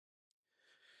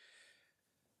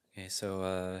Okay,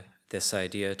 so this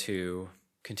idea to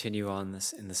continue on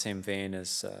this in the same vein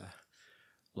as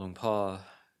Luang Pa,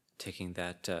 taking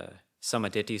that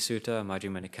Samaditi Sutta,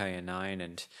 Majjhima Nikaya 9,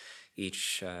 and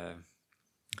each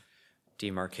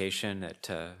demarcation that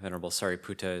Venerable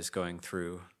Sariputta is going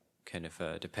through, kind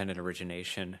of dependent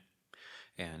origination.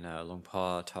 And Luang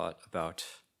Pa taught about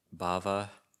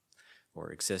bhava,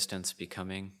 or existence,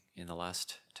 becoming, in the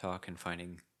last talk, and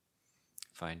finding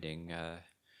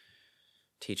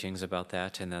teachings about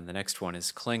that. And then the next one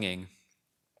is clinging.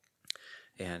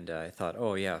 And I thought,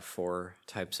 oh yeah, 4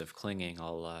 types of clinging.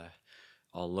 I'll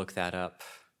look that up.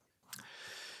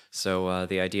 So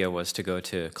the idea was to go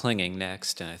to clinging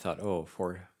next, and I thought, oh,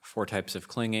 four types of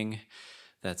clinging.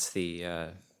 That's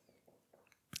the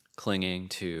clinging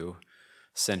to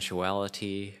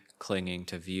sensuality, clinging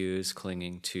to views,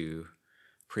 clinging to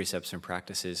precepts and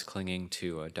practices, clinging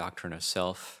to a doctrine of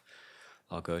self.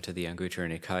 I'll go to the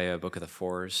Anguttara Nikaya, Book of the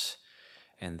Fours,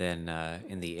 and then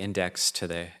in the index to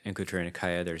the Anguttara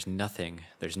Nikaya,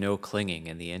 there's no clinging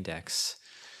in the index.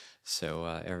 So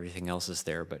everything else is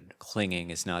there, but clinging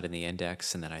is not in the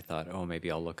index. And then I thought, oh,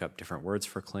 maybe I'll look up different words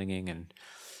for clinging, and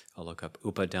I'll look up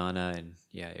upadana, and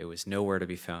yeah, it was nowhere to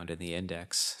be found in the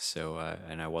index. So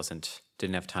and I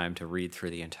didn't have time to read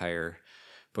through the entire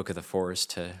Book of the Fours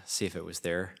to see if it was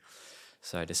there.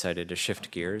 So I decided to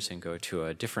shift gears and go to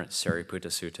a different Sariputta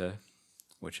Sutta,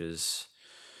 which is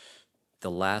the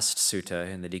last sutta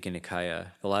in the Digha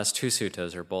Nikaya. The last 2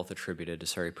 suttas are both attributed to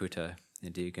Sariputta.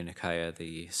 In Digha Nikaya,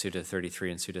 the Sutta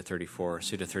 33 and Sutta 34.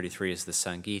 Sutta 33 is the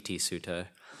Sangiti Sutta,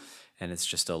 and it's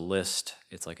just a list.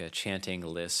 It's like a chanting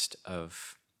list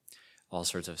of all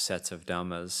sorts of sets of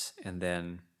dhammas. And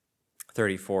then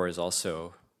 34 is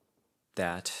also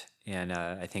that. And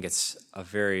I think it's a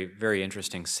very, very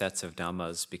interesting sets of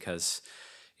dhammas because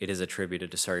it is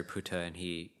attributed to Sariputta, and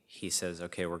he says,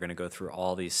 okay, we're going to go through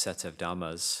all these sets of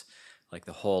dhammas, like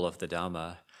the whole of the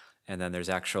Dhamma, and then there's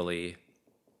actually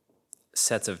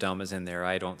sets of dhammas in there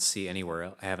I haven't seen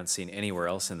anywhere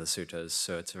else in the suttas,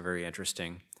 so it's very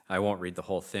interesting. I won't read the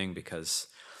whole thing because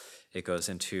it goes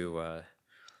into,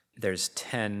 there's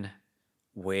 10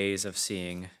 ways of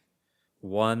seeing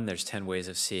one, there's 10 ways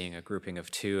of seeing a grouping of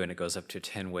 2, and it goes up to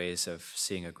 10 ways of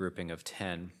seeing a grouping of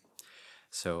 10.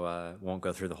 So won't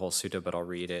go through the whole sutta, but I'll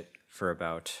read it for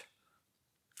about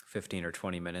 15 or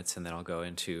 20 minutes, and then I'll go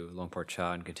into Longpor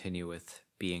Cha and continue with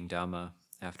being Dhamma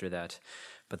after that.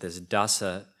 But this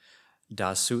Dasuttara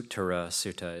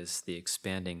Sutta is the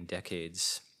expanding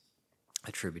decades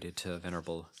attributed to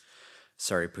Venerable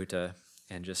Sariputta,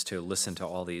 and just to listen to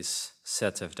all these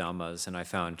sets of Dhammas, and I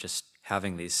found just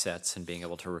having these sets and being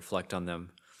able to reflect on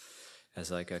them as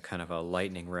like a kind of a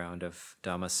lightning round of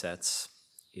Dhamma sets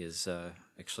is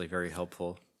actually very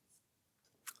helpful.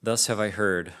 Thus have I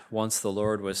heard, once the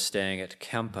Lord was staying at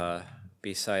Kempa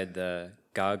beside the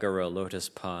Gagara lotus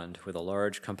pond with a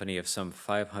large company of some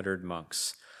 500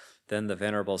 monks. Then the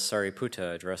Venerable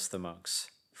Sariputta addressed the monks.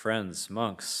 Friends,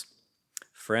 monks.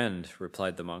 Friend,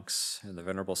 replied the monks, and the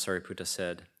Venerable Sariputta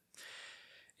said,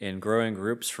 in growing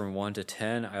groups from 1 to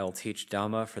 10, I'll teach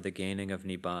Dhamma for the gaining of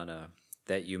Nibbana,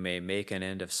 that you may make an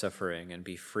end of suffering and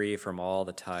be free from all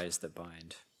the ties that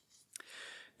bind.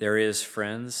 There is,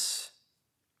 friends,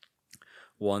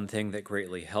 one thing that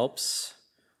greatly helps,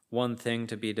 one thing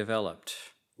to be developed,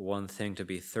 one thing to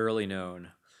be thoroughly known,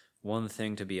 one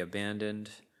thing to be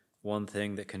abandoned, one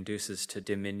thing that conduces to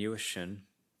diminution,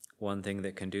 one thing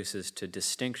that conduces to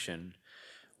distinction,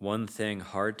 one thing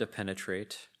hard to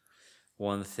penetrate,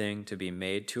 one thing to be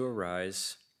made to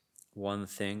arise, one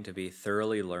thing to be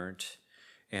thoroughly learnt,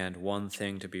 and one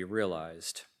thing to be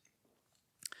realized.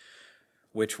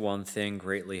 Which one thing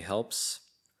greatly helps?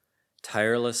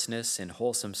 Tirelessness in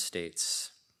wholesome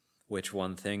states. Which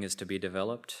one thing is to be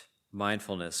developed?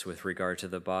 Mindfulness with regard to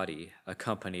the body,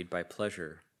 accompanied by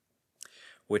pleasure.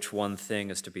 Which one thing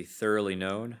is to be thoroughly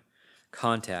known?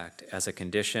 Contact as a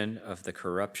condition of the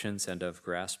corruptions and of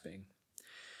grasping.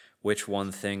 Which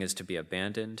one thing is to be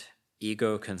abandoned?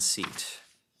 Ego conceit.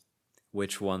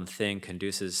 Which one thing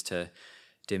conduces to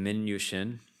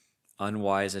diminution?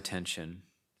 Unwise attention,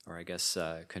 or I guess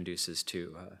conduces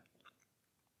to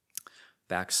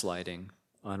backsliding,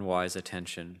 unwise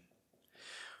attention.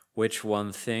 Which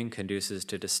one thing conduces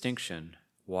to distinction?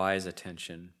 Wise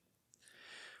attention.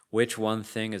 Which one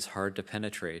thing is hard to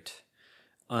penetrate?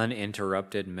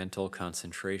 Uninterrupted mental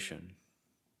concentration.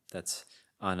 That's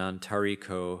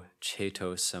anantariko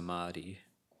cheto samadhi.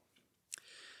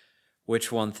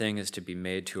 Which one thing is to be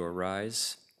made to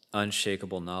arise?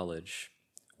 Unshakable knowledge.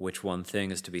 Which one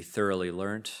thing is to be thoroughly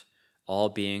learnt? All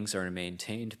beings are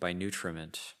maintained by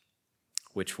nutriment.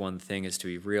 Which one thing is to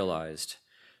be realized?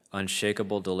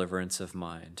 unshakable deliverance of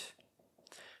mind.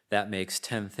 That makes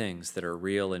 10 things that are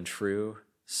real and true,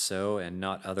 so and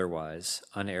not otherwise,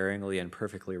 unerringly and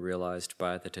perfectly realized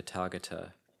by the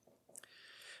Tathagata.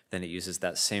 Then it uses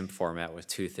that same format with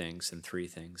 2 things and 3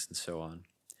 things and so on.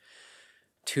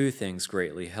 2 things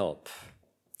greatly help.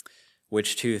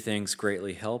 Which 2 things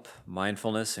greatly help?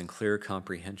 Mindfulness and clear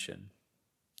comprehension.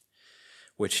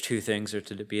 Which 2 things are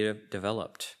to be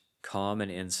developed? Calm and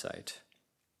insight.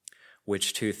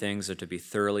 Which 2 things are to be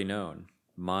thoroughly known?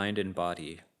 Mind and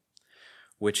body.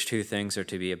 Which 2 things are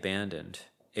to be abandoned?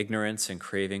 Ignorance and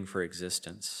craving for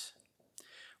existence.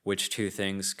 Which 2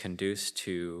 things conduce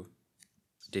to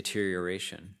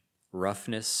deterioration?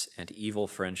 Roughness and evil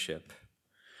friendship.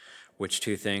 Which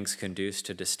 2 things conduce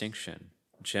to distinction?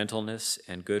 Gentleness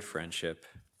and good friendship.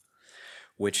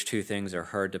 Which 2 things are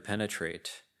hard to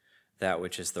penetrate? That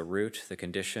which is the root, the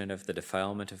condition of the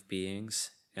defilement of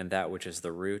beings, and that which is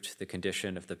the root, the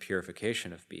condition of the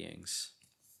purification of beings.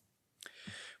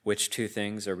 Which 2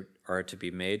 things are to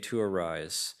be made to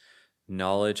arise?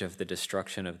 Knowledge of the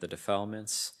destruction of the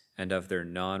defilements and of their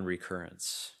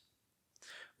non-recurrence.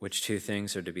 Which 2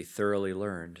 things are to be thoroughly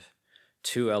learned?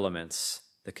 2 elements,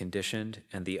 the conditioned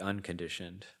and the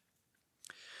unconditioned.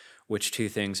 Which 2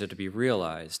 things are to be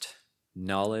realized?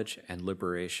 Knowledge and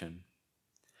liberation.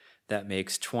 That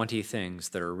makes 20 things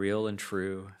that are real and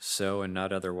true, so and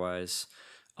not otherwise,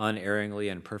 unerringly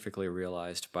and perfectly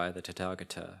realized by the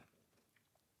Tathagata.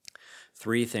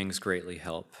 3 things greatly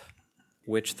help.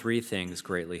 Which 3 things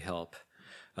greatly help?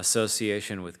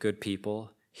 Association with good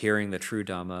people, hearing the true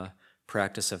Dhamma,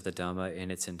 practice of the Dhamma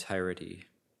in its entirety,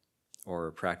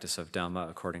 or practice of Dhamma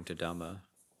according to Dhamma.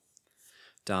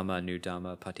 Dhamma nu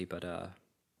Dhamma patipada.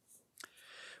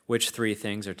 Which 3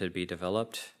 things are to be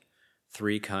developed?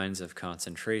 3 kinds of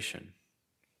concentration.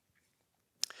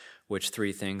 Which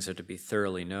 3 things are to be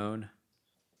thoroughly known?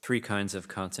 3 kinds of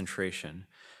concentration,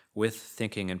 with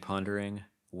thinking and pondering,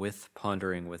 with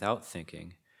pondering without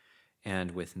thinking,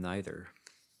 and with neither.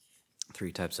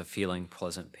 3 types of feeling,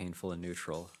 pleasant, painful, and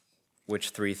neutral.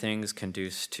 Which 3 things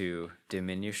conduce to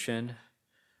diminution?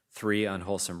 3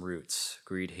 unwholesome roots,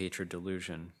 greed, hatred,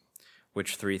 delusion.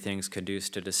 Which 3 things conduce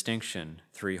to distinction?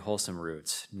 3 wholesome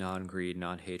roots, non-greed,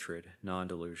 non-hatred,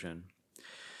 non-delusion.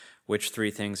 Which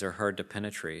 3 things are hard to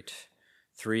penetrate?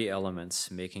 3 elements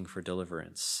making for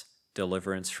deliverance.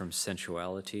 Deliverance from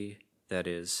sensuality, that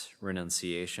is,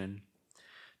 renunciation.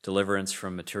 Deliverance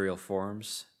from material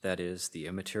forms, that is, the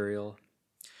immaterial.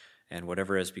 And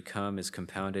whatever has become is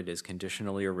compounded, is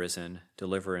conditionally arisen.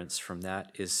 Deliverance from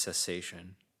that is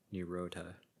cessation,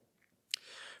 nirodha.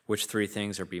 Which 3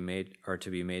 things are to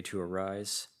be made to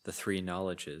arise? The 3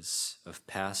 knowledges of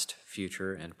past,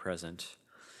 future, and present.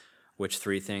 Which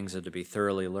 3 things are to be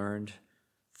thoroughly learned?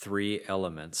 3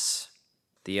 elements.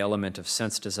 The element of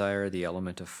sense desire, the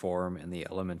element of form, and the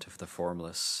element of the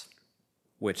formless.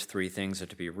 Which 3 things are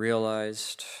to be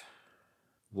realized?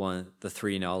 1, the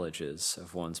 3 knowledges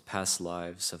of one's past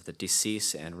lives, of the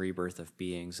decease and rebirth of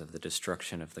beings, of the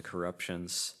destruction of the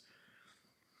corruptions.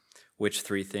 Which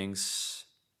 3 things?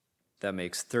 That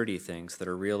makes 30 things that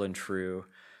are real and true,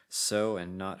 so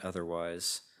and not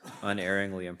otherwise,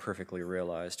 unerringly and perfectly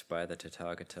realized by the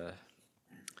Tathagata.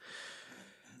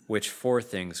 Which 4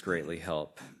 things greatly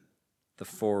help? The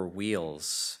 4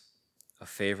 wheels, a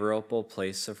favorable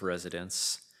place of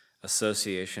residence,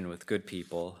 association with good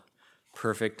people,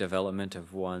 perfect development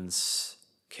of one's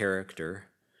character,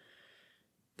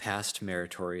 past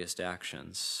meritorious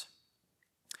actions.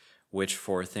 Which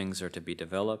 4 things are to be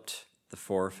developed? The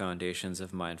 4 foundations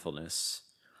of mindfulness.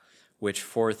 Which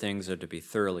 4 things are to be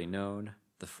thoroughly known?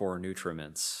 The 4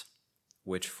 nutriments.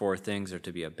 Which 4 things are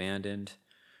to be abandoned?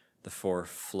 The 4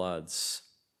 floods.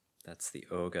 That's the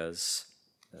ogas.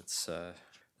 That's the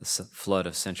flood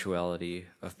of sensuality,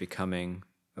 of becoming,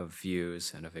 of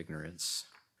views, and of ignorance.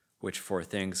 Which 4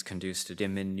 things conduce to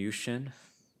diminution?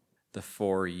 The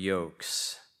 4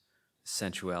 yokes.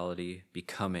 Sensuality,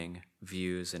 becoming,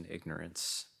 views, and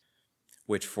ignorance.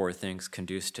 Which 4 things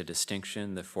conduce to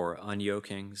distinction? The 4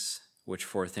 unyokings. Which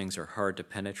 4 things are hard to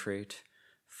penetrate?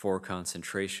 4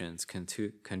 concentrations,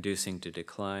 conducing to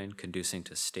decline, conducing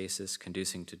to stasis,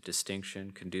 conducing to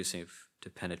distinction, conducing to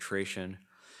penetration.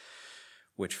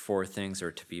 Which 4 things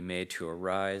are to be made to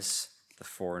arise? The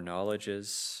 4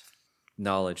 knowledges.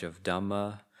 Knowledge of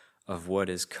Dhamma, of what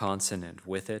is consonant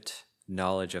with it,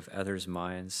 knowledge of others'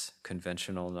 minds,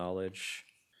 conventional knowledge.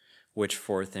 Which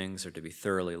 4 things are to be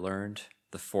thoroughly learned?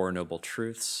 The 4 noble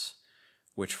truths.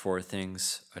 Which 4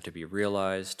 things are to be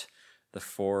realized? The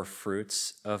 4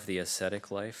 fruits of the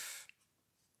ascetic life.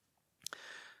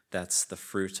 That's the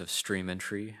fruit of stream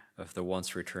entry, of the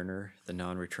once returner, the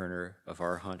non-returner of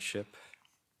arhantship.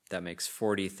 That makes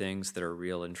 40 things that are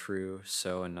real and true,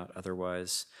 so and not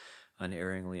otherwise,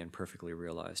 unerringly and perfectly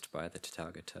realized by the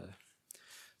Tathagata.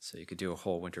 So you could do a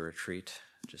whole winter retreat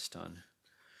just on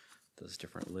those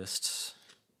different lists.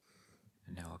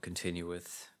 And now I'll continue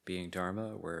with being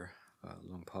Dharma, where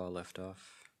Luang Pa left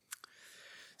off.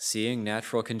 Seeing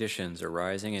natural conditions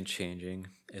arising and changing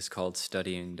is called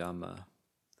studying Dhamma.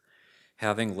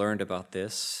 Having learned about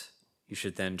this, you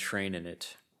should then train in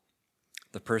it.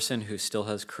 The person who still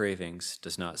has cravings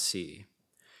does not see.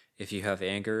 If you have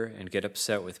anger and get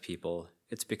upset with people,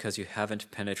 it's because you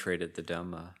haven't penetrated the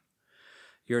Dhamma.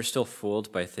 You are still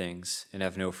fooled by things and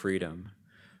have no freedom.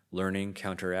 Learning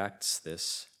counteracts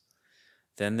this.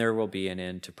 Then there will be an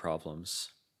end to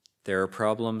problems. There are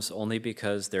problems only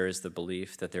because there is the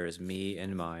belief that there is me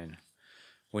and mine.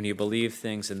 When you believe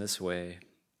things in this way,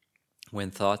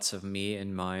 when thoughts of me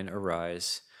and mine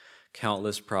arise,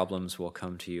 countless problems will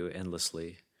come to you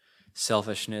endlessly.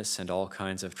 Selfishness and all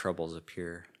kinds of troubles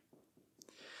appear.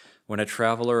 When a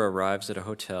traveler arrives at a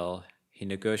hotel, he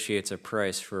negotiates a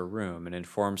price for a room and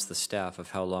informs the staff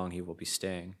of how long he will be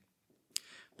staying.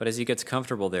 But as he gets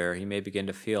comfortable there, he may begin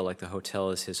to feel like the hotel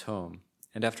is his home,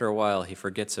 and after a while he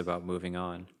forgets about moving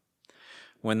on.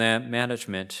 When the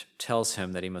management tells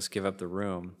him that he must give up the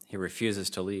room, he refuses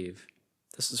to leave.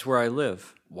 This is where I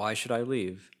live. Why should I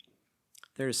leave?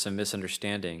 There is some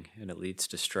misunderstanding, and it leads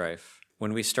to strife.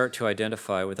 When we start to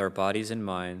identify with our bodies and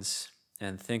minds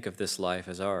and think of this life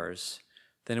as ours,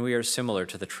 then we are similar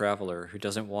to the traveler who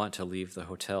doesn't want to leave the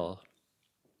hotel.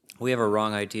 We have a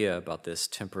wrong idea about this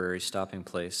temporary stopping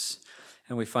place,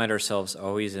 and we find ourselves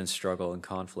always in struggle and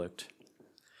conflict.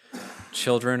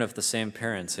 Children of the same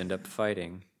parents end up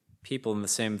fighting. People in the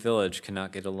same village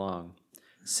cannot get along.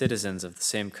 Citizens of the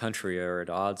same country are at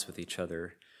odds with each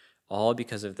other, all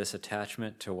because of this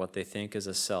attachment to what they think is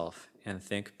a self and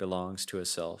think belongs to a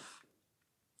self.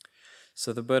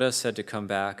 So the Buddha said to come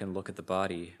back and look at the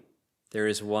body. There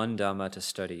is one Dhamma to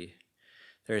study.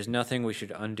 There is nothing we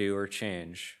should undo or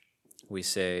change. We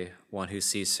say, one who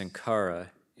sees sankhara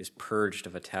is purged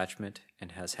of attachment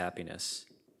and has happiness.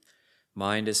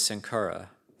 Mind is sankhara,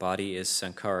 body is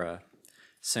sankhara.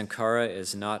 Sankhara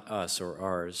is not us or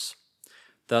ours.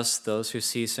 Thus, those who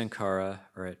see sankhara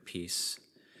are at peace.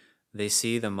 They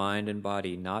see the mind and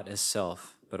body not as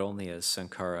self, but only as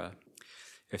sankhara.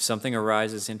 If something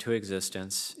arises into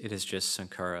existence, it is just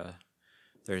sankhara.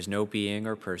 There is no being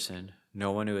or person,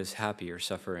 no one who is happy or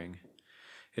suffering.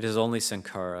 It is only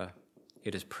sankhara.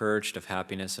 It is purged of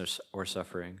happiness or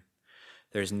suffering.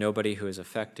 There is nobody who is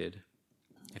affected.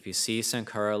 If you see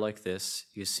sankhara like this,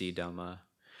 you see Dhamma.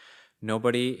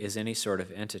 Nobody is any sort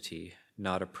of entity,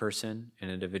 not a person, an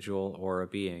individual, or a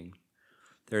being.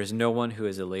 There is no one who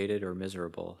is elated or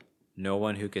miserable, no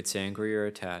one who gets angry or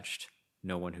attached,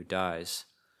 no one who dies.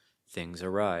 Things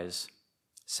arise.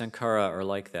 Sankhara are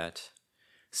like that.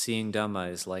 Seeing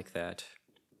Dhamma is like that.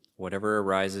 Whatever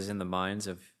arises in the minds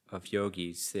of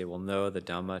yogis, they will know the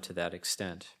Dhamma to that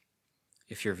extent.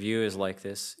 If your view is like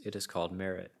this, it is called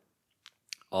merit.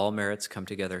 All merits come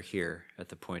together here at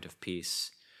the point of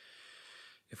peace.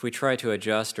 If we try to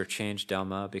adjust or change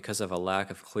Dhamma because of a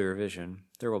lack of clear vision,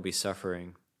 there will be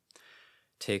suffering.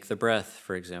 Take the breath,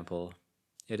 for example.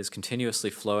 It is continuously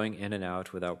flowing in and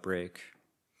out without break.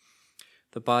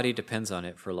 The body depends on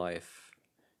it for life.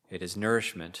 It is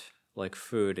nourishment. Like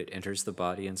food, it enters the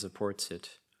body and supports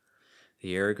it.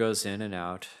 The air goes in and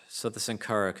out, so the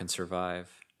sankhara can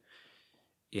survive.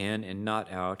 In and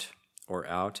not out, or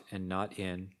out and not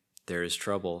in, there is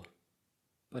trouble.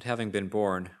 But having been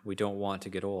born, we don't want to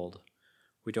get old.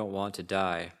 We don't want to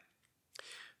die.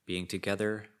 Being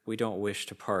together, we don't wish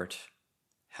to part.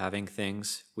 Having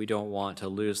things, we don't want to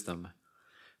lose them.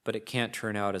 But it can't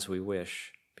turn out as we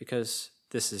wish, because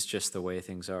this is just the way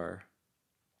things are.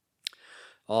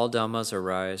 All dhammas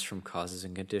arise from causes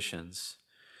and conditions.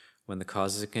 When the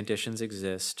causes and conditions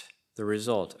exist, the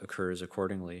result occurs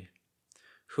accordingly.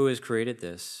 Who has created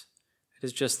this? It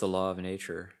is just the law of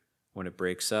nature. When it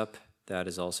breaks up, that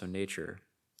is also nature.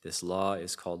 This law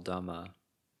is called Dhamma.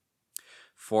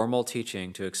 Formal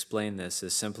teaching to explain this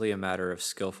is simply a matter of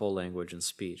skillful language and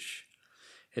speech.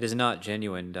 It is not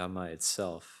genuine Dhamma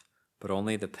itself, but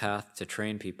only the path to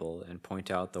train people and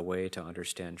point out the way to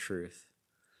understand truth.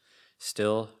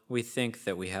 Still, we think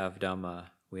that we have Dhamma,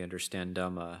 we understand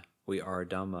Dhamma, we are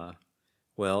Dhamma.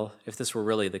 Well, if this were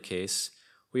really the case,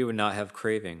 we would not have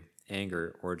craving,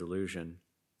 anger, or delusion.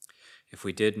 If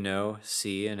we did know,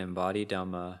 see, and embody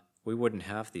Dhamma, we wouldn't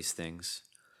have these things.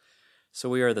 So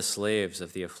we are the slaves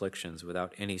of the afflictions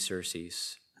without any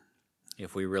surcease.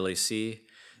 If we really see,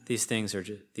 These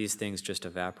things just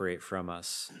evaporate from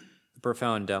us. The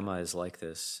profound Dhamma is like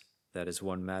this. That is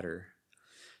one matter.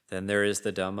 Then there is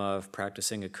the Dhamma of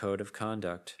practicing a code of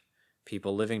conduct,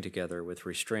 people living together with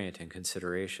restraint and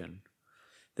consideration.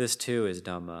 This too is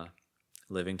Dhamma,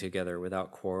 living together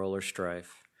without quarrel or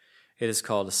strife. It is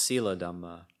called Sila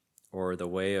Dhamma, or the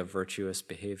way of virtuous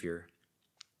behavior.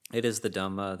 It is the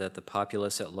Dhamma that the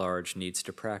populace at large needs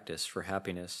to practice for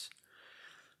happiness.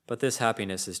 But this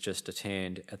happiness is just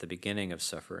attained at the beginning of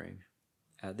suffering.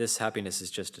 This happiness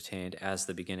is just attained as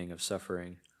the beginning of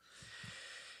suffering.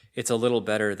 It's a little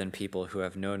better than people who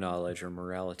have no knowledge or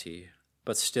morality,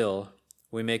 but still,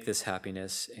 we make this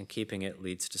happiness, and keeping it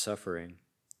leads to suffering.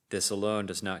 This alone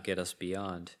does not get us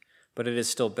beyond, but it is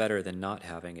still better than not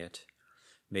having it.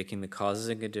 Making the causes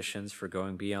and conditions for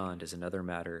going beyond is another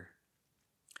matter.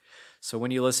 So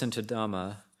when you listen to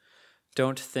Dhamma,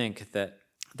 don't think that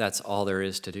that's all there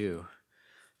is to do.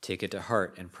 Take it to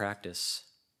heart and practice.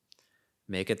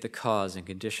 Make it the cause and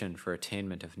condition for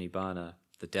attainment of Nibbana,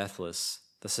 the deathless,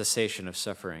 the cessation of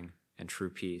suffering, and true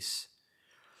peace.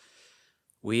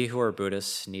 We who are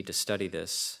Buddhists need to study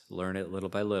this, learn it little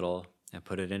by little, and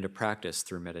put it into practice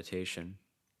through meditation.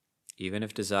 Even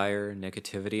if desire,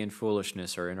 negativity, and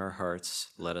foolishness are in our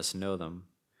hearts, let us know them.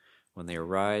 When they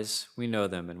arise, we know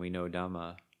them and we know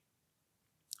Dhamma.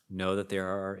 Know that they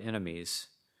are our enemies.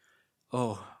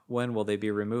 Oh, when will they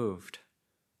be removed?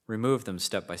 Remove them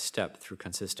step by step through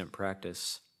consistent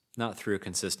practice, not through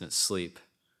consistent sleep.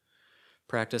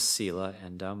 Practice Sila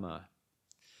and Dhamma.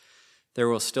 There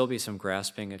will still be some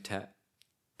grasping attachment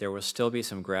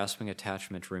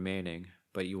remaining,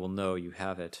 but you will know you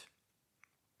have it.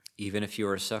 Even if you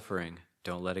are suffering,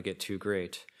 don't let it get too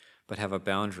great, but have a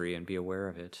boundary and be aware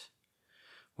of it.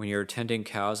 When you're tending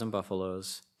cows and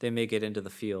buffaloes, they may get into the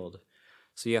field,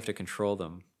 so you have to control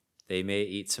them. They may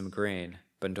eat some grain,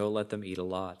 but don't let them eat a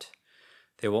lot.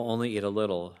 They will only eat a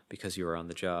little because you are on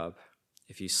the job.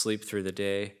 If you sleep through the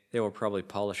day, they will probably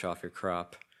polish off your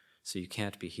crop, so you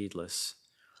can't be heedless.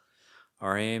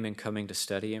 Our aim in coming to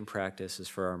study and practice is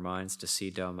for our minds to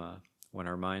see Dhamma. When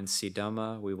our minds see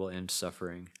Dhamma, we will end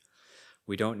suffering.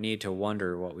 We don't need to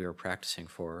wonder what we are practicing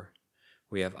for.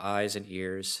 We have eyes and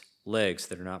ears, legs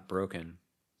that are not broken.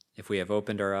 If we have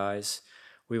opened our eyes,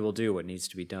 we will do what needs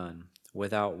to be done,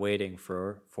 without waiting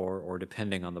for or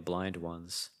depending on the blind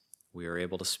ones. We are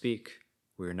able to speak.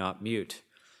 We are not mute.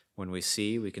 When we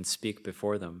see, we can speak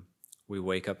before them. We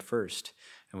wake up first,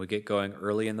 and we get going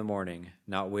early in the morning,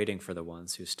 not waiting for the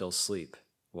ones who still sleep.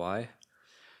 Why?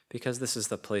 Because this is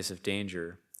the place of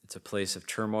danger. It's a place of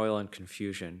turmoil and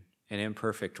confusion, an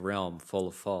imperfect realm full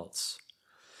of faults.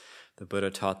 The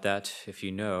Buddha taught that, if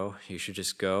you know, you should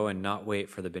just go and not wait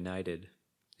for the benighted.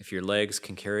 If your legs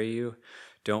can carry you,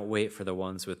 don't wait for the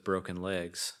ones with broken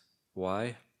legs.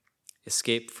 Why?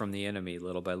 Escape from the enemy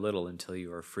little by little until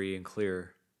you are free and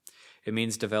clear. It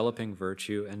means developing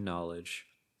virtue and knowledge.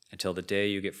 Until the day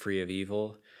you get free of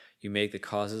evil, you make the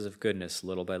causes of goodness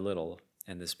little by little,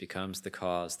 and this becomes the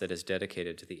cause that is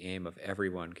dedicated to the aim of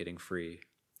everyone getting free.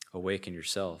 Awaken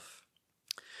yourself.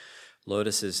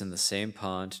 Lotuses in the same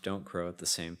pond don't grow at the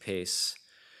same pace.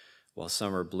 While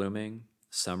some are blooming,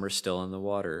 some are still in the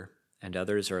water, and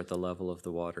others are at the level of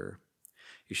the water.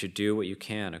 You should do what you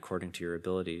can according to your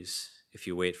abilities. If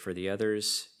you wait for the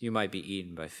others, you might be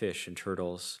eaten by fish and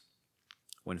turtles.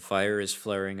 When fire is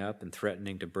flaring up and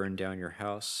threatening to burn down your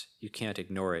house, you can't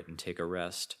ignore it and take a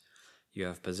rest. You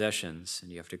have possessions,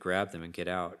 and you have to grab them and get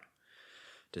out.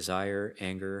 Desire,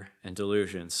 anger, and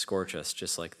delusion scorch us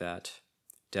just like that.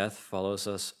 Death follows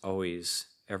us always,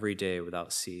 every day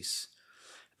without cease.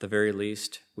 At the very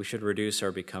least, we should reduce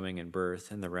our becoming and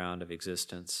birth in the round of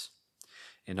existence.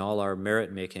 In all our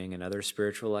merit-making and other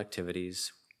spiritual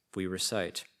activities, we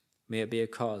recite, may it be a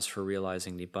cause for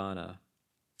realizing Nibbana.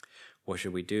 What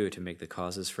should we do to make the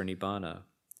causes for Nibbana?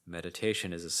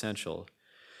 Meditation is essential.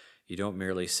 You don't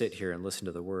merely sit here and listen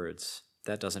to the words.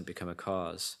 That doesn't become a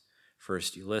cause.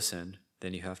 First you listen,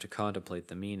 then you have to contemplate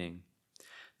the meaning.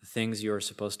 The things you are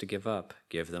supposed to give up,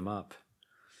 give them up.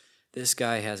 This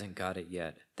guy hasn't got it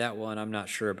yet. That one, I'm not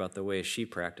sure about the way she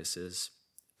practices.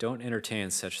 Don't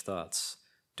entertain such thoughts.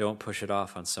 Don't push it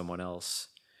off on someone else.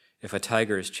 If a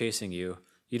tiger is chasing you,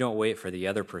 you don't wait for the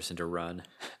other person to run.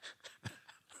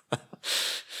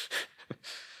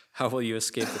 How will you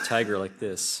escape the tiger like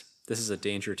this? This is a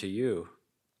danger to you.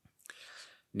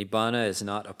 Nibbana is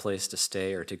not a place to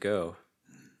stay or to go.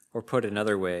 Or put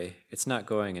another way, it's not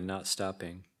going and not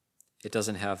stopping. It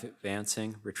doesn't have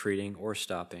advancing, retreating, or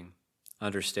stopping.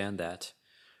 Understand that.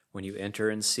 When you enter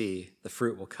and see, the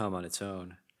fruit will come on its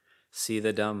own. See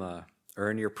the Dhamma,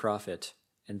 earn your profit,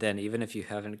 And then, even if you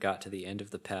haven't got to the end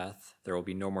of the path, there will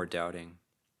be no more doubting.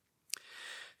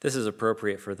 This is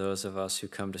appropriate for those of us who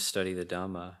come to study the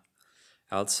Dhamma.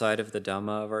 Outside of the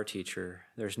Dhamma of our teacher,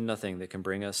 there's nothing that can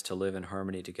bring us to live in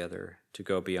harmony together, to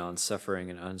go beyond suffering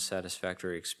and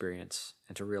unsatisfactory experience,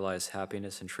 and to realize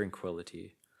happiness and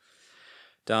tranquility.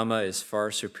 Dhamma is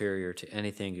far superior to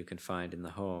anything you can find in the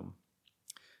home.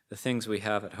 The things we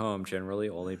have at home generally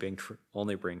only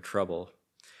bring trouble.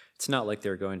 It's not like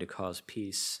they're going to cause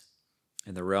peace.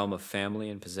 In the realm of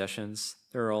family and possessions,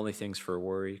 there are only things for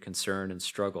worry, concern, and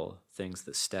struggle, things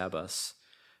that stab us.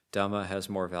 Dhamma has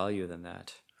more value than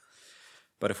that.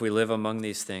 But if we live among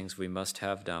these things, we must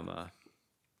have Dhamma.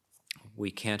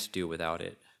 We can't do without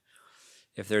it.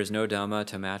 If there is no Dhamma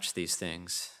to match these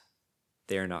things,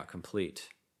 they are not complete.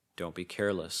 Don't be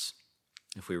careless.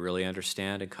 If we really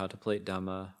understand and contemplate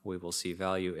Dhamma, we will see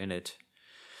value in it.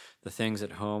 The things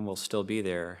at home will still be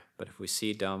there, but if we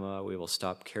see Dhamma, we will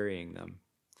stop carrying them.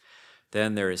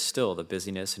 Then there is still the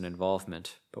busyness and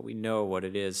involvement, but we know what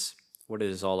it is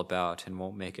all about, and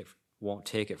won't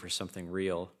take it for something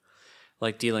real.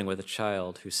 Like dealing with a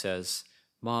child who says,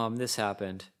 "Mom, this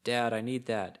happened. Dad, I need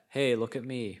that. Hey, look at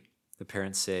me." The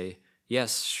parents say,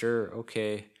 "Yes, sure,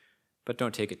 okay," but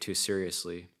don't take it too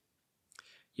seriously.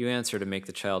 You answer to make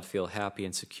the child feel happy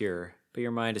and secure, but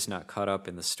your mind is not caught up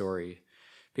in the story,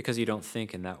 because you don't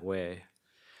think in that way.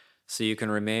 So you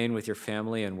can remain with your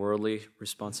family and worldly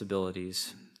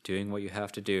responsibilities, doing what you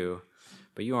have to do,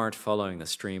 but you aren't following the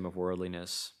stream of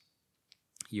worldliness.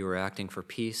 You are acting for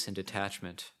peace and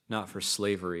detachment, not for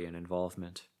slavery and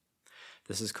involvement.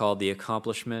 This is called the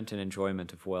accomplishment and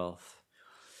enjoyment of wealth.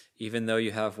 Even though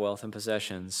you have wealth and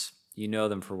possessions, you know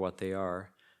them for what they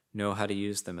are, know how to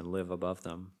use them and live above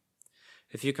them.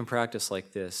 If you can practice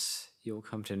like this, you will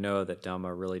come to know that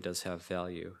Dhamma really does have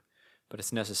value, but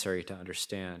it's necessary to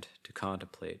understand, to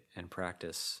contemplate, and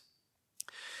practice.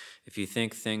 If you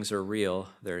think things are real,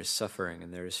 there is suffering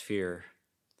and there is fear.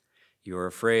 You are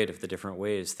afraid of the different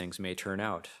ways things may turn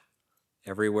out.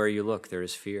 Everywhere you look, there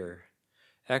is fear.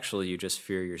 Actually, you just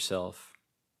fear yourself.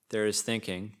 There is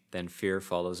thinking, then fear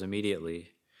follows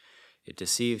immediately. It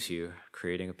deceives you,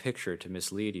 creating a picture to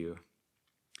mislead you.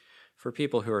 For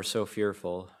people who are so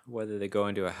fearful, whether they go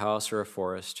into a house or a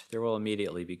forest, there will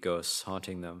immediately be ghosts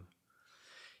haunting them.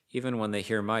 Even when they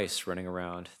hear mice running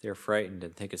around, they are frightened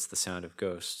and think it's the sound of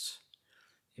ghosts.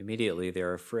 Immediately they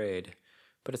are afraid,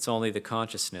 but it's only the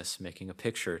consciousness making a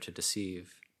picture to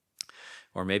deceive.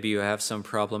 Or maybe you have some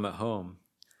problem at home.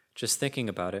 Just thinking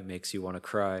about it makes you want to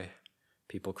cry.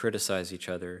 People criticize each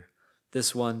other.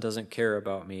 This one doesn't care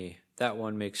about me. That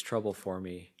one makes trouble for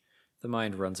me. The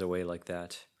mind runs away like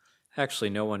that. Actually,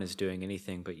 no one is doing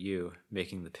anything but you,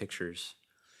 making the pictures.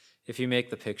 If you make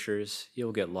the pictures,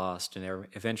 you'll get lost and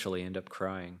eventually end up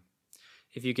crying.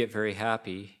 If you get very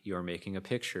happy, you are making a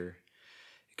picture.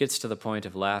 It gets to the point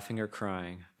of laughing or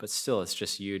crying, but still it's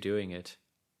just you doing it.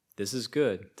 This is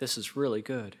good. This is really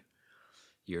good.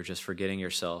 You're just forgetting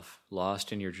yourself,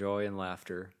 lost in your joy and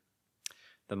laughter.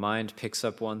 The mind picks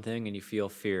up one thing and you feel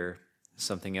fear.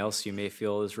 Something else you may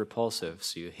feel is repulsive,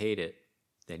 so you hate it.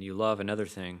 Then you love another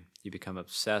thing. You become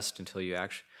obsessed until you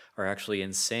are actually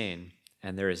insane,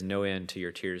 and there is no end to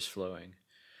your tears flowing.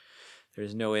 There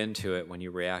is no end to it when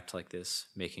you react like this,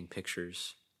 making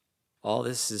pictures. All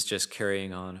this is just the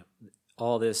carrying on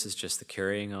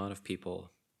of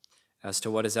people. As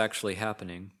to what is actually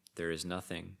happening, there is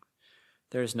nothing.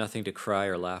 There is nothing to cry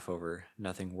or laugh over,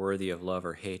 nothing worthy of love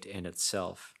or hate in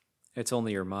itself. It's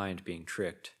only your mind being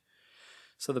tricked.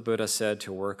 So the Buddha said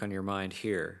to work on your mind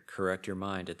here, correct your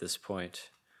mind at this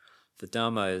point. The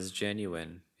Dhamma is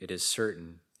genuine, it is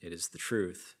certain, it is the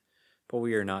truth. But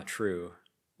we are not true.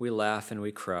 We laugh and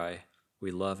we cry. We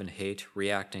love and hate,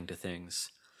 reacting to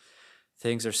things.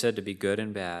 Things are said to be good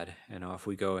and bad, and off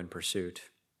we go in pursuit,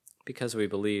 because we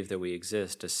believe that we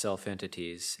exist as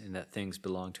self-entities and that things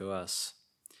belong to us.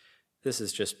 This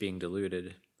is just being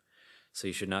deluded. So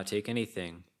you should not take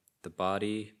anything, the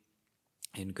body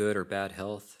in good or bad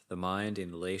health, the mind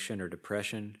in elation or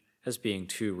depression, as being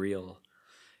too real.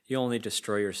 You only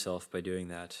destroy yourself by doing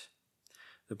that.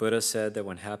 The Buddha said that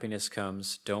when happiness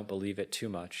comes, don't believe it too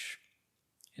much.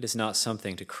 It is not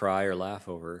something to cry or laugh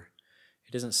over.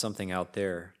 It isn't something out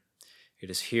there. It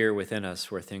is here within us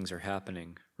where things are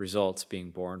happening, results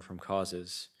being born from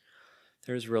causes.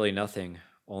 There is really nothing,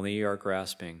 only our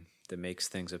grasping, that makes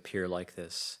things appear like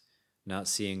this. Not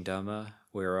seeing Dhamma,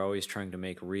 we are always trying to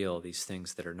make real these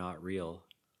things that are not real.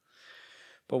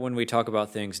 But when we talk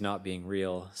about things not being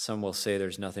real, some will say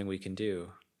there's nothing we can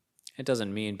do. It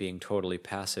doesn't mean being totally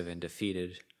passive and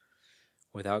defeated.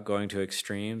 Without going to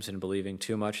extremes and believing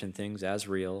too much in things as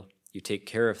real, You take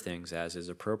care of things as is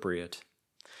appropriate.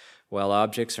 While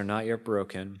objects are not yet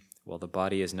broken, while the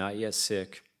body is not yet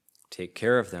sick, take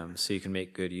care of them so you can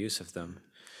make good use of them.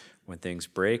 When things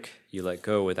break, you let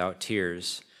go without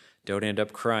tears. Don't end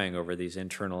up crying over these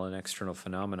internal and external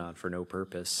phenomena for no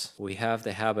purpose. We have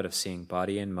the habit of seeing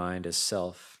body and mind as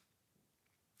self.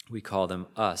 We call them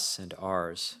us and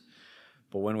ours.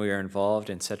 But when we are involved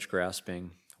in such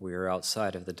grasping, we are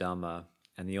outside of the Dhamma,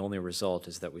 and the only result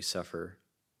is that we suffer.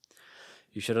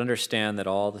 You should understand that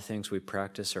all the things we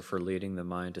practice are for leading the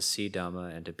mind to see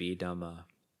Dhamma and to be Dhamma.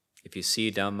 If you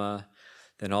see Dhamma,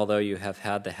 then although you have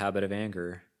had the habit of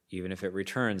anger, even if it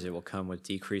returns, it will come with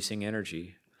decreasing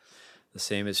energy. The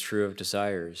same is true of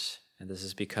desires, and this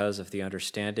is because of the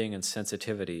understanding and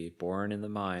sensitivity born in the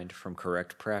mind from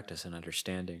correct practice and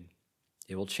understanding.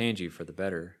 It will change you for the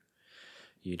better.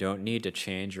 You don't need to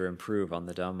change or improve on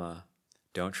the Dhamma.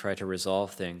 Don't try to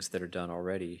resolve things that are done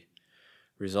already.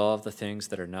 Resolve the things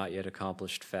that are not yet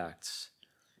accomplished facts.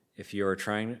 If you are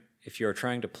trying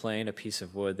to plane a piece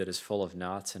of wood that is full of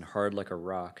knots and hard like a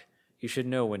rock, you should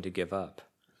know when to give up.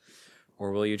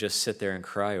 Or will you just sit there and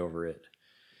cry over it?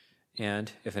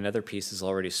 And if another piece is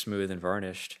already smooth and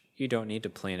varnished, you don't need to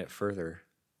plane it further.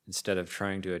 Instead of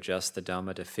trying to adjust the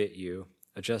Dhamma to fit you,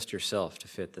 adjust yourself to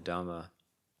fit the Dhamma.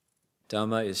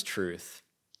 Dhamma is truth.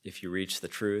 If you reach the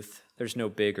truth, there's no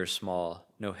big or small,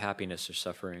 no happiness or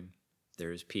suffering.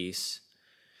 There is peace.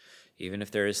 Even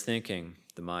if there is thinking,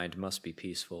 the mind must be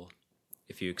peaceful.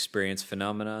 If you experience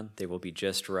phenomenon, they will be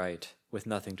just right, with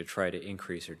nothing to try to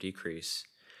increase or decrease.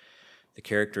 The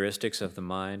characteristics of the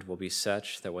mind will be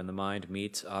such that when the mind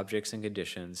meets objects and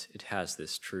conditions, it has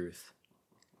this truth.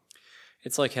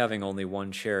 It's like having only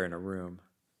one chair in a room.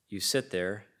 You sit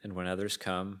there, and when others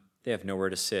come, they have nowhere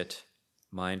to sit.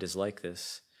 Mind is like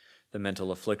this. The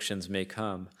mental afflictions may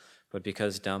come, but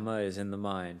because Dhamma is in the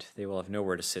mind, they will have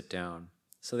nowhere to sit down,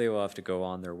 so they will have to go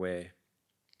on their way.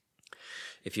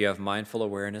 If you have mindful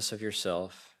awareness of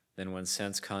yourself, then when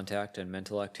sense contact and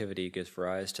mental activity gives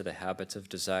rise to the habits of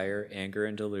desire, anger,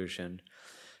 and delusion,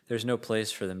 there's no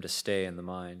place for them to stay in the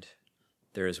mind.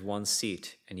 There is one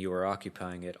seat, and you are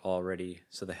occupying it already,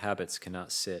 so the habits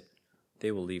cannot sit.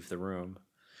 They will leave the room.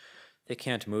 They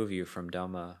can't move you from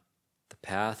Dhamma. The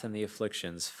path and the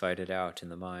afflictions fight it out in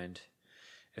the mind.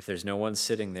 If there's no one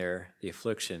sitting there, the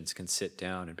afflictions can sit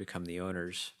down and become the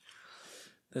owners.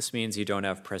 This means you don't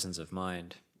have presence of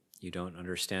mind. You don't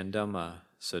understand Dhamma,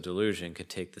 so delusion can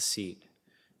take the seat.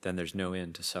 Then there's no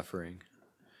end to suffering.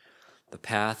 The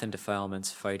path and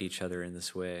defilements fight each other in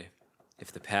this way.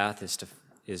 If the path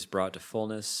is brought to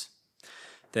fullness,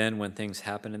 then when things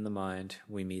happen in the mind,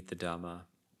 we meet the Dhamma.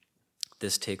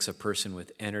 This takes a person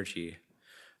with energy.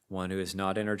 One who is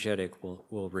not energetic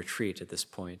will retreat at this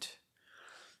point.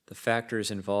 The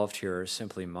factors involved here are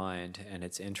simply mind and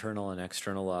its internal and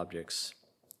external objects.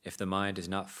 If the mind is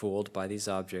not fooled by these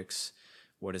objects,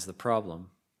 what is the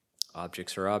problem?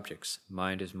 Objects are objects.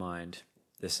 Mind is mind.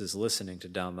 This is listening to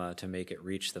Dhamma to make it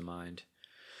reach the mind.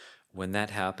 When that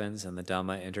happens and the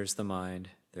Dhamma enters the mind,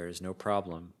 there is no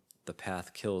problem. The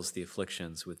path kills the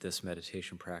afflictions with this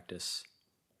meditation practice.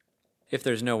 If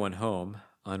there's no one home,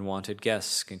 unwanted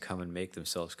guests can come and make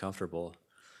themselves comfortable.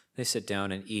 They sit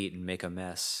down and eat and make a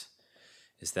mess.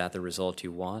 Is that the result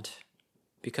you want?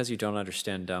 Because you don't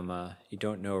understand Dhamma, you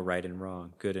don't know right and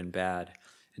wrong, good and bad,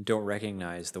 and don't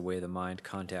recognize the way the mind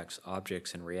contacts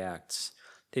objects and reacts.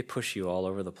 They push you all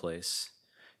over the place.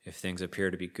 If things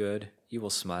appear to be good, you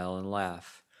will smile and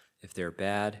laugh. If they're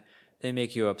bad, they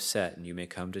make you upset and you may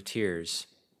come to tears.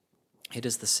 It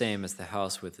is the same as the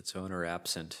house with its owner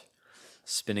absent.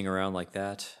 Spinning around like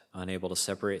that, unable to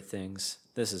separate things,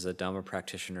 this is a Dhamma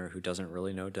practitioner who doesn't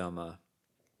really know Dhamma.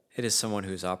 It is someone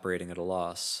who's operating at a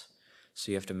loss.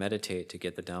 So you have to meditate to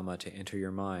get the Dhamma to enter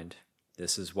your mind.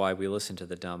 This is why we listen to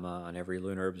the Dhamma on every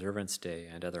lunar observance day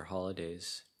and other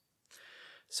holidays.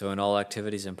 So in all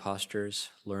activities and postures,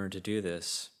 learn to do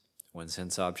this. When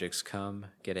sense objects come,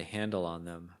 get a handle on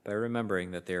them by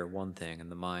remembering that they are one thing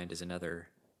and the mind is another.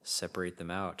 Separate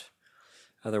them out.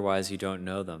 Otherwise, you don't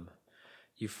know them.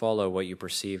 You follow what you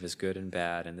perceive as good and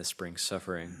bad, and this brings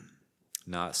suffering.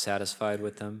 Not satisfied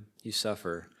with them, you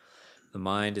suffer. The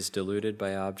mind is deluded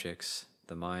by objects.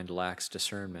 The mind lacks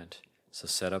discernment, so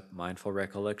set up mindful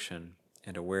recollection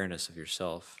and awareness of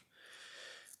yourself.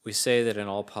 We say that in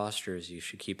all postures you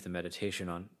should keep the meditation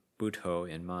on Buddho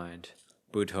in mind.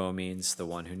 Buddho means the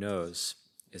one who knows,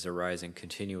 is arising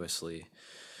continuously.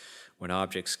 When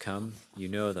objects come, you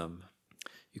know them.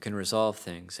 You can resolve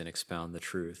things and expound the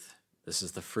truth. This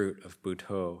is the fruit of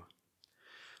Buddho.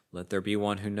 Let there be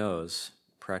one who knows.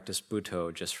 Practice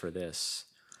Buddho just for this.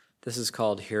 This is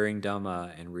called hearing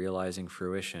Dhamma and realizing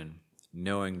fruition,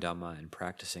 knowing Dhamma and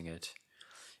practicing it.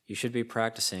 You should be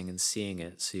practicing and seeing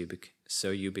it so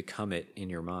you become it in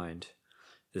your mind.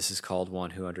 This is called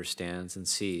one who understands and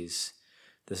sees.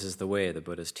 This is the way the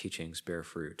Buddha's teachings bear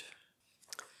fruit.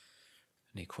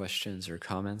 Any questions or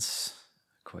comments?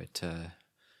 Quite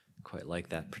like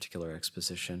that particular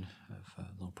exposition of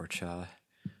Lumpur Cha.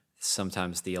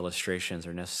 Sometimes the illustrations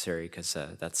are necessary because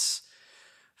that's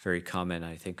very common,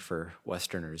 I think, for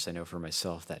Westerners. I know for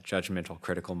myself, that judgmental,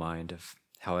 critical mind of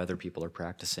how other people are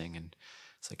practicing. And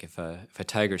it's like if a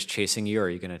tiger's chasing you, are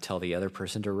you going to tell the other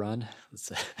person to run?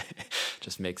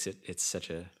 Just makes it's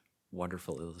such a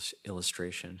wonderful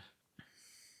illustration.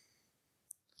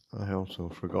 I also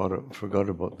forgot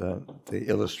about that. The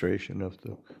illustration of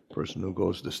the person who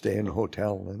goes to stay in a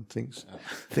hotel and thinks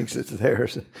it's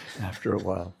theirs after a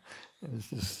while.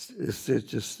 It's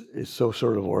so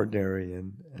sort of ordinary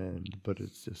but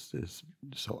it's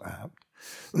so apt.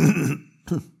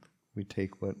 We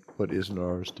take what isn't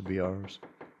ours to be ours.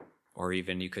 Or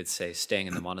even you could say staying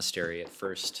in the monastery at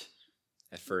first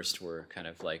we're kind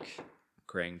of like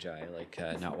Grangjai, like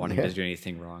not wanting to do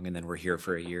anything wrong, and then we're here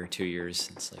for a year, 2 years.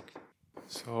 It's like.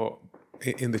 So,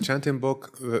 in the chanting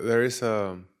book, there is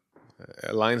a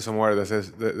line somewhere that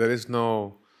says there is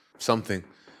no something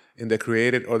in the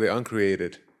created or the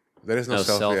uncreated. There is no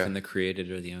self in the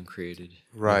created or the uncreated.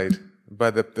 Right,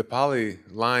 but the Pali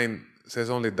line says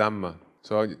only Dhamma.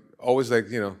 So I always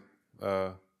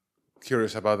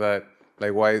curious about that.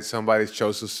 Like why somebody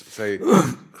chose to say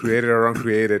created or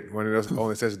uncreated when it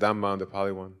only says Dhamma on the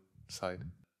Pali one side.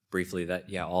 Briefly,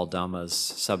 all Dhammas,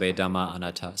 Sabbe Dhamma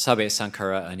Anatta, Sabbe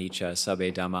Sankhara Anicca,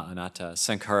 Sabbe Dhamma Anatta.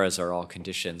 Sankharas are all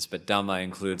conditions, but Dhamma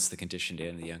includes the conditioned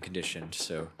and the unconditioned.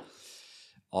 So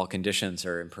all conditions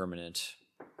are impermanent.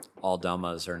 All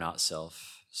Dhammas are not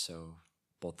self. So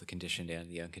both the conditioned and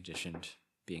the unconditioned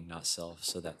being not self.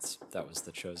 So that was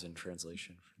the chosen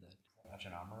translation for that.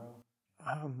 Ajahn Amaro?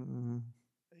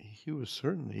 He was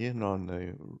certainly in on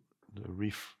the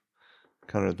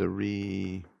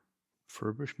refurbishment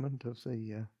of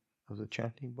the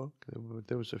chanting book.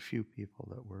 There was a few people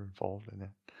that were involved in it.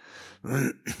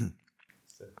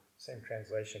 It's the same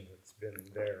translation that's been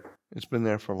there. It's been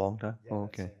there for a long time? Yeah,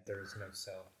 okay. There is no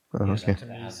self. Okay.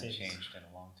 That hasn't changed in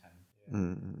a long time.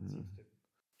 Yeah. It seems to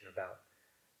be about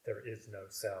there is no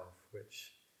self,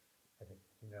 which I think,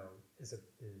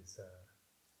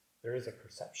 there is a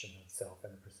perception of self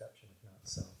and a perception of not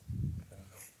self.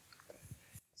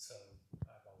 So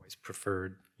I've always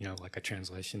preferred, like a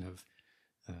translation of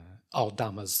all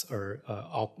dhammas or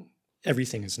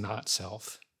everything is not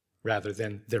self, rather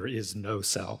than there is no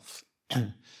self.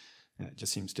 It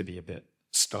just seems to be a bit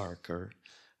stark or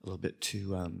a little bit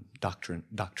too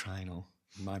doctrinal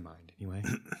in my mind, anyway.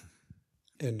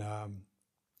 In a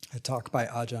talk by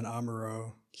Ajahn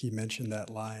Amaro, he mentioned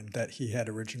that line that he had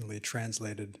originally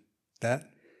translated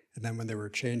that, and then when they were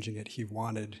changing it, he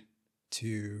wanted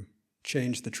to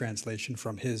change the translation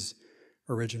from his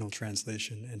original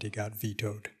translation, and he got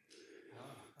vetoed.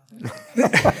 Even the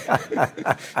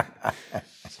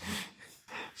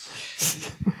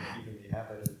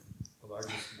habit of the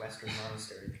largest Western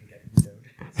monastery can get vetoed.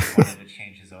 He wanted to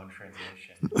change his own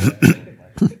translation.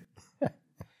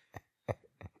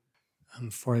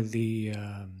 For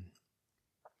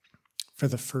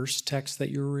the first text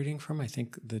that you were reading from, I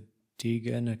think the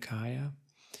Digha Nikaya,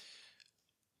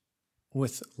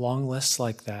 with long lists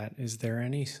like that, is there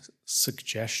any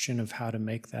suggestion of how to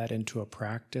make that into a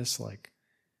practice, like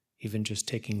even just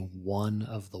taking one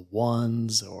of the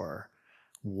ones or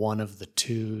one of the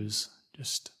twos?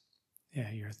 Just,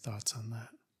 your thoughts on that.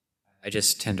 I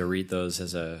just tend to read those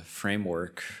as a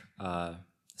framework.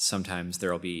 Sometimes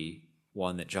there'll be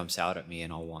one that jumps out at me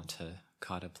and I'll want to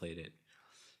contemplate it.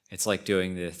 It's like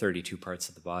doing the 32 parts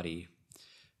of the body.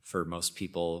 For most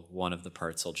people, one of the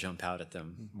parts will jump out at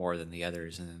them more than the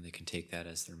others, and then they can take that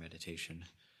as their meditation.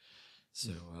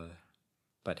 So,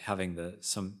 but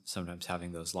sometimes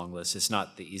having those long lists, it's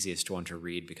not the easiest one to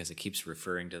read because it keeps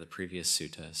referring to the previous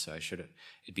sutta. So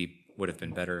would have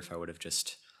been better if I would have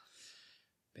just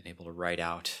been able to write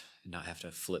out and not have to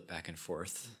flip back and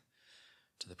forth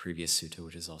to the previous sutta,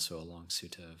 which is also a long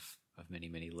sutta of many,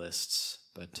 many lists.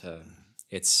 But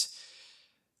it's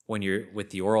when you're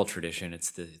with the oral tradition,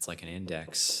 it's like an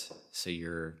index. So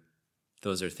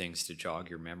those are things to jog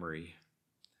your memory.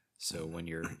 So when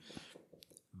you're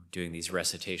doing these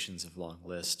recitations of long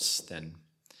lists, then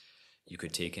you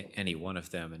could take any one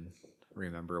of them and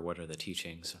remember what are the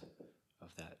teachings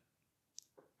of that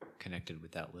connected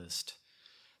with that list.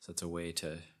 So it's a way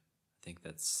to, I think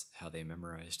that's how they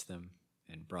memorized them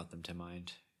and brought them to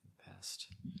mind in the past.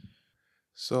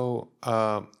 So,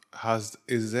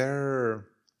 is there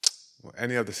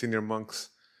any of the senior monks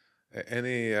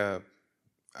any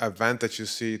advantage you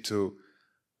see to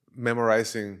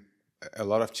memorizing a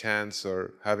lot of chants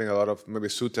or having a lot of maybe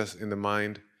suttas in the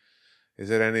mind? Is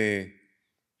there any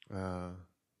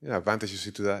advantage you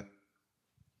see to that?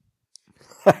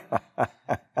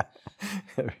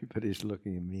 Everybody's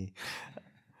looking at me.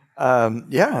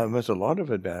 Yeah, there's a lot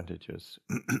of advantages.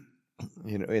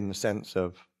 In the sense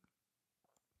of,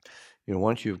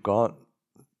 once you've got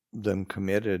them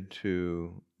committed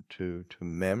to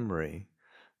memory,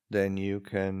 then you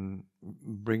can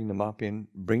bring them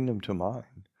to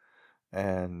mind,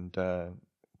 and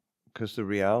because the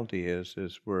reality is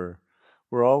we're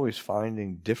always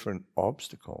finding different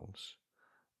obstacles,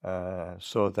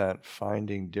 so that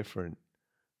finding different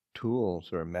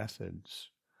tools or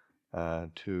methods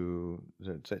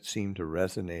that seem to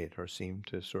resonate or seem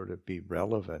to sort of be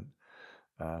relevant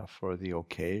for the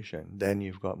occasion, then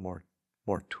you've got more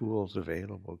tools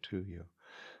available to you.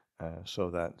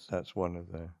 So that's one of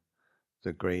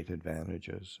the great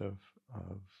advantages of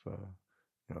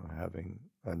having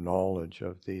a knowledge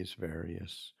of these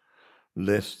various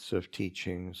lists of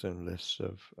teachings and lists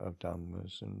of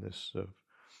dhammas and lists of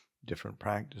different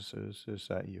practices, is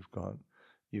that you've got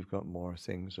more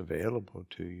things available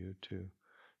to you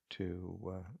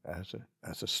to as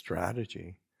a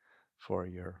strategy for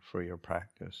your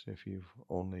practice. If you've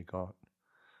only got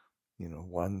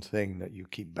one thing that you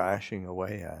keep bashing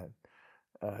away at,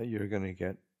 you're going to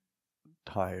get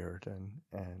tired and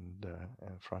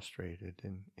frustrated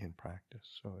in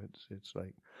practice. So it's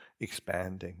like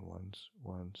expanding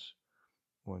one's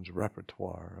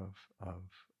repertoire of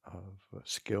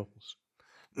skills.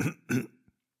 Yeah,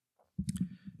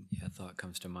 a thought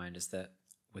comes to mind is that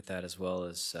with that as well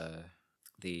as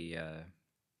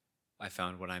I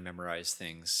found when I memorize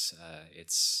things,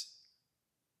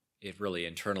 it really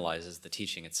internalizes the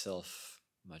teaching itself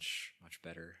much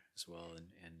better as well,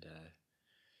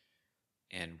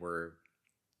 and we're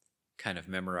kind of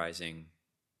memorizing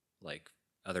like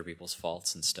other people's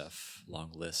faults and stuff,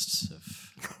 long lists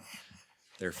of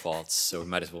their faults. So we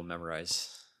might as well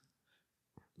memorize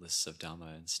lists of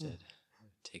Dhamma instead.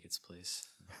 Take its place.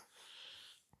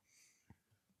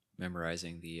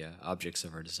 Memorizing the objects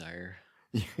of our desire,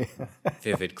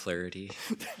 vivid clarity,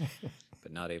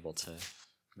 but not able to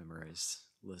memorize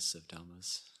lists of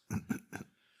Dhammas.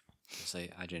 Just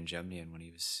like Ajahn Jumnian, when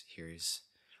he was here, he's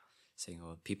saying,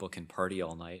 "Oh, people can party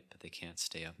all night, but they can't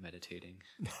stay up meditating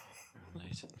all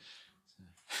night."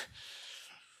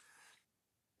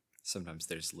 Sometimes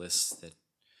there's lists that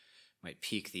might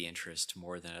pique the interest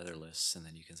more than other lists, and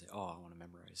then you can say, "Oh, I want to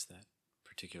memorize that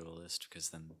particular list," because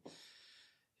then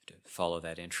you have to follow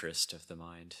that interest of the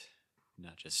mind,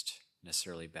 not just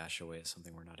necessarily bash away at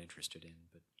something we're not interested in,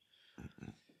 but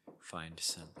find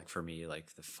some, like for me,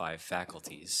 like the 5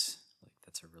 faculties, like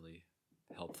that's a really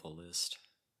helpful list.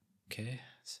 Okay,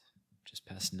 it's just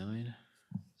past 9,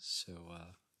 so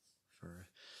for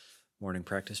morning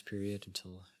practice period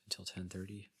until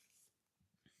 10:30.